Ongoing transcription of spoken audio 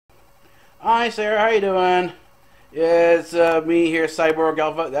Hi Sarah, how you doing? It's me here, Cyborg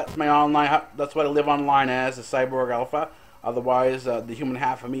Alpha. That's my online. That's what I live online as, a Cyborg Alpha. Otherwise, the human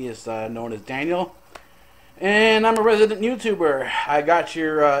half of me is known as Daniel, and I'm a resident YouTuber. I got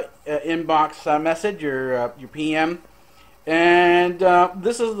your inbox message, your PM, and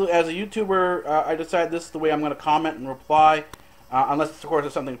this is as a YouTuber. I decided this is the way I'm going to comment and reply, unless of course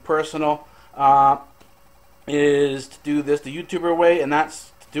it's something personal. Is to do this the YouTuber way, and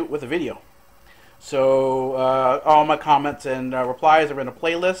that's to do it with a video. So all my comments and replies are in a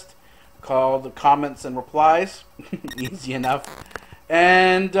playlist called Comments and Replies. Easy enough.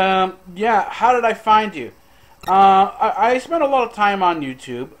 And yeah, how did I find you? I spent a lot of time on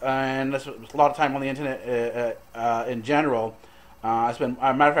YouTube, and that's a lot of time on the internet in general. Matter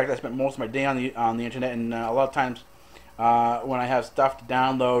of fact, I spent most of my day on the internet, and a lot of times when I have stuff to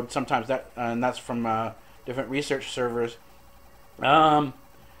download, sometimes that's from different research servers.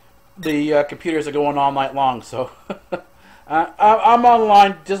 The computers are going all night long, so I'm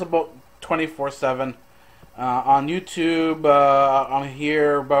online just about 24/7 on YouTube. I'm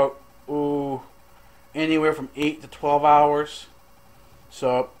here about anywhere from 8 to 12 hours.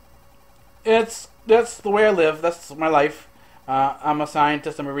 So that's the way I live. That's my life. I'm a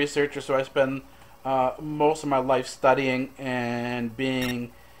scientist. I'm a researcher, so I spend most of my life studying and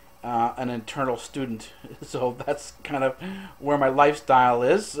being an internal student. So that's kind of where my lifestyle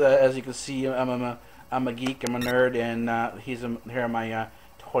is. As you can see, I'm a geek, I'm a nerd, and here are my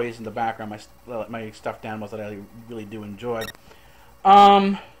toys in the background, my stuffed animals that I really do enjoy.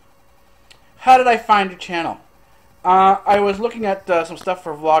 How did I find your channel? I was looking at some stuff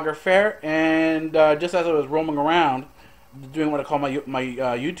for Vlogger Fair, and just as I was roaming around, doing what I call my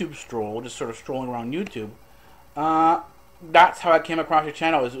YouTube stroll, just sort of strolling around YouTube, that's how I came across your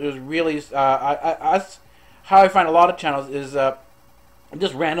channel. It was really how I find a lot of channels is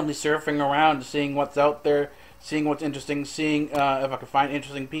just randomly surfing around, seeing what's out there, seeing what's interesting, seeing if I can find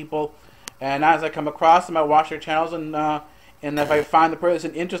interesting people. And as I come across them, I watch their channels, and if I find the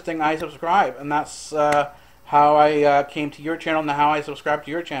person interesting, I subscribe. And that's how I came to your channel, and how I subscribed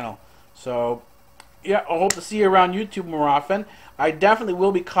to your channel. So yeah, I hope to see you around YouTube more often. I definitely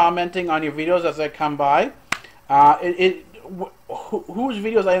will be commenting on your videos as I come by. Whose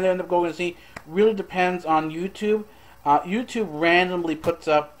videos I end up going to see really depends on YouTube. YouTube randomly puts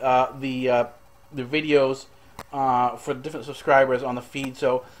up the videos for different subscribers on the feed.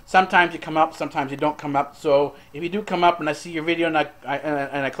 So sometimes you come up, sometimes you don't come up. So if you do come up and I see your video and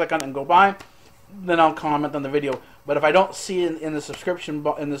I click on it and go by, then I'll comment on the video. But if I don't see it in the subscription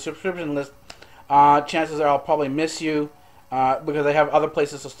list, chances are I'll probably miss you because I have other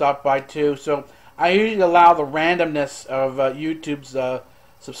places to stop by too. So I usually allow the randomness of YouTube's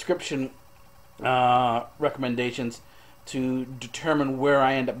subscription recommendations to determine where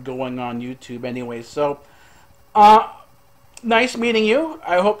I end up going on YouTube anyway. So, nice meeting you.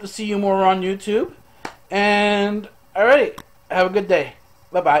 I hope to see you more on YouTube. And, alrighty, have a good day.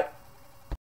 Bye-bye.